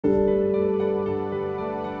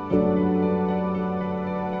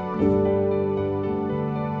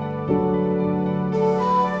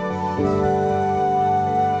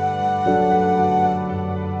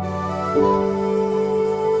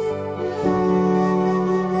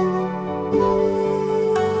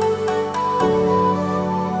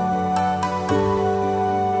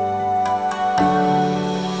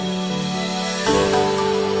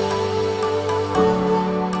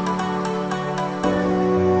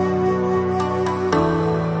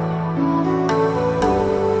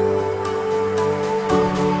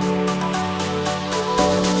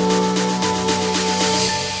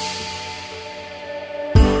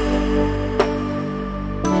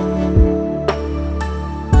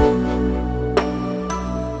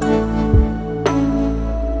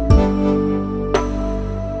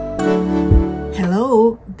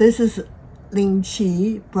This is Ling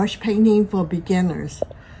Chi, brush painting for beginners.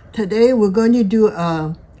 Today we're going to do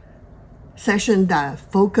a session that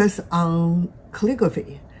focuses on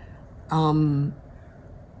calligraphy. The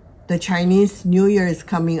Chinese New Year is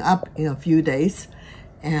coming up in a few days,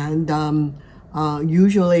 and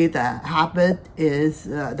usually the habit is,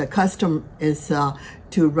 the custom is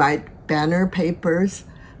to write banner papers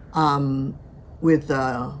with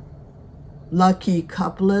a lucky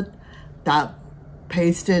couplet that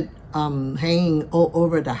pasted hanging all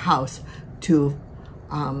over the house to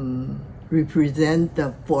represent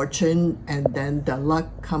the fortune and then the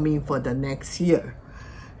luck coming for the next year.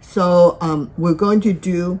 So we're going to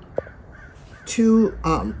do two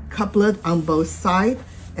couplets on both sides,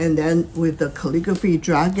 and then with the calligraphy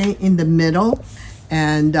dragon in the middle,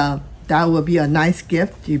 and that will be a nice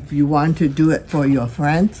gift if you want to do it for your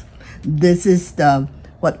friends. This is the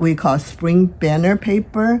what we call spring banner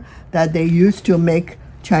paper that they used to make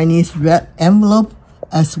Chinese red envelope,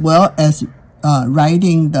 as well as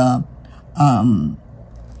writing the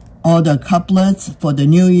all the couplets for the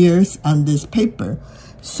New Year's on this paper.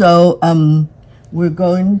 So we're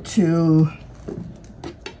going to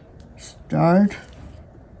start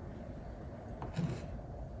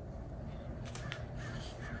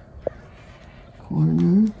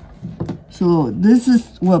corner. So this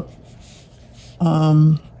is what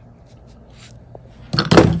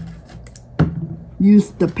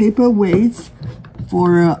use the Paperweights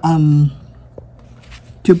for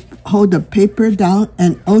to hold the paper down,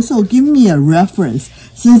 and also give me a reference,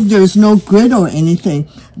 since there's no grid or anything,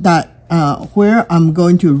 that where I'm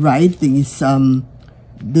going to write these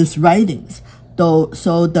these writings.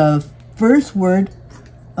 So the first word,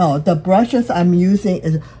 the brushes I'm using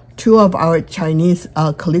is two of our Chinese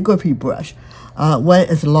calligraphy brush. One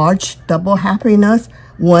is large double happiness.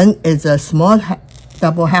 One is a small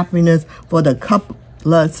double happiness for the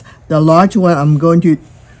couplets. The large one, I'm going to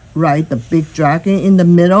write the big dragon in the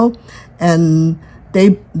middle. And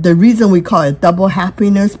the reason we call it double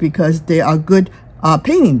happiness, because they are good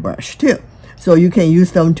painting brush too. So you can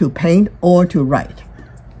use them to paint or to write.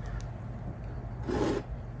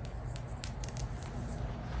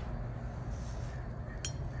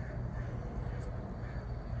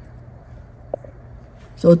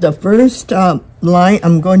 So the first line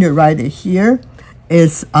I'm going to write it here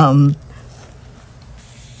is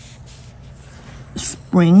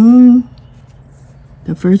spring.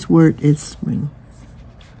 The first word is spring.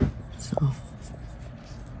 So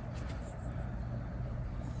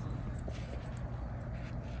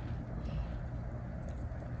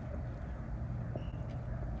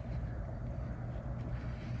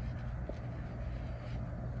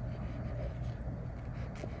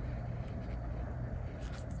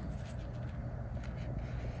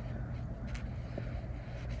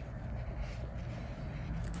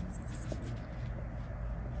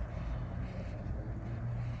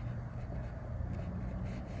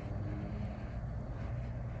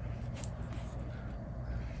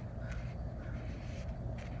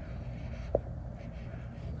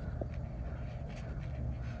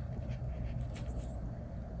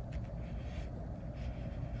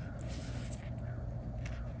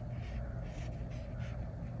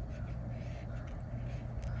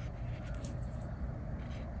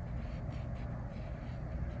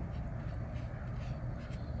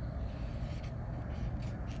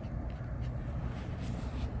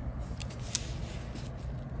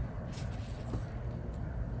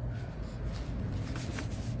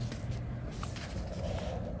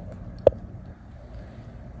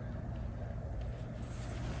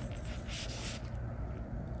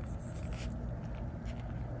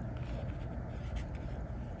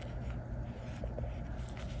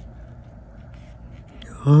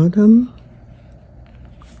autumn,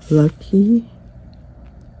 lucky,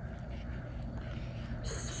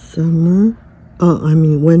 summer,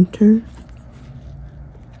 winter,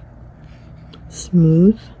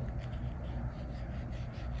 smooth,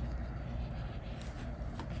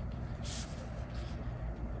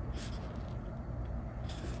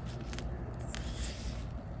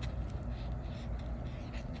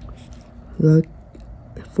 luck,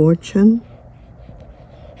 fortune,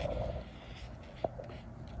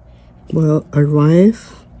 will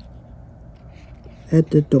arrive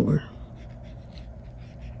at the door.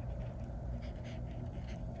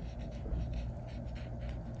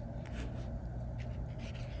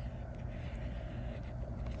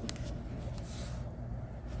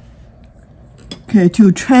 Okay,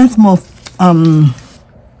 to transmit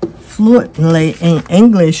fluently in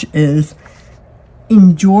English is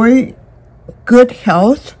enjoy good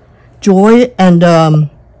health, joy, and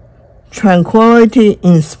tranquility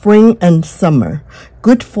in spring and summer.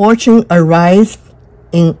 good fortune arrives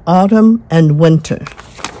in autumn and winter.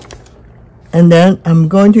 And then I'm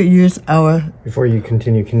going to use our... Before you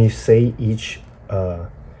continue, can you say each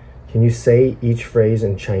phrase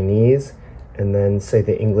in Chinese and then say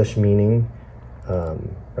the English meaning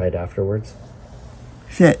right afterwards?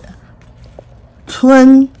 Said,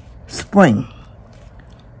 春 spring,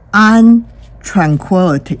 an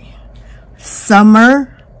tranquility,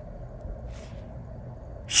 summer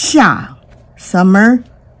夏 summer,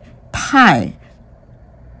 太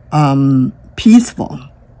peaceful,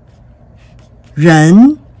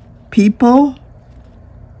 人 people,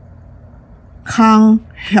 康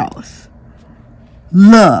health,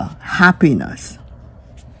 乐 happiness,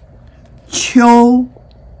 秋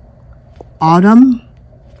autumn,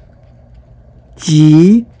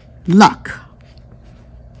 吉 luck,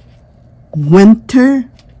 winter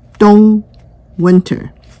冬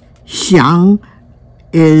winter, 祥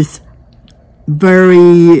is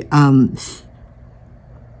very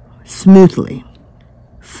smoothly,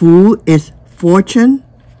 福 is fortune,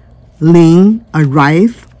 Ling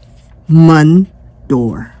arrive, men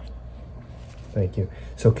door. Thank you.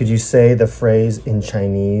 So could you say the phrase in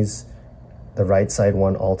Chinese, the right side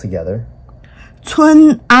one all together?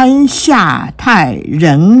 春安夏泰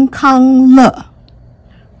人康乐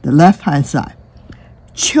the left hand side.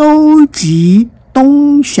 秋吉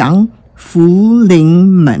冬祥福临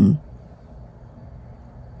门.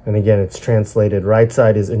 And again, it's translated. Right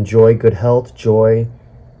side is enjoy good health, joy,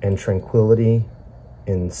 and tranquility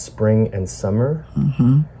in spring and summer.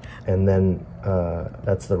 And then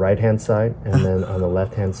that's the right-hand side. And then on the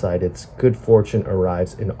left-hand side, it's good fortune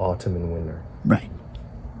arrives in autumn and winter. Right.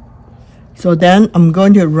 So then I'm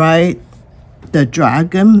going to write the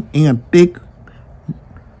dragon in a big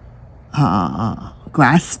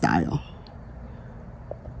grass style.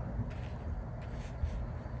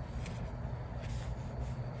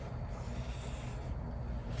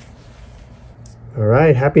 All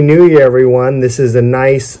right, Happy New Year, everyone. This is a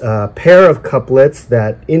nice pair of couplets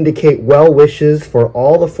that indicate well wishes for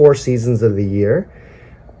all the 4 seasons of the year.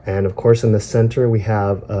 And of course, in the center, we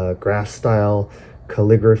have a grass style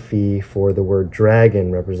calligraphy for the word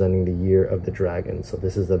dragon, representing the year of the dragon. So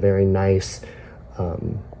this is a very nice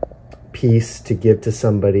piece to give to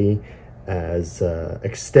somebody as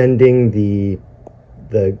extending the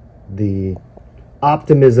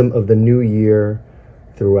optimism of the new year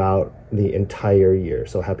throughout the entire year.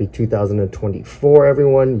 So happy 2024,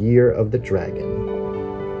 everyone, year of the dragon.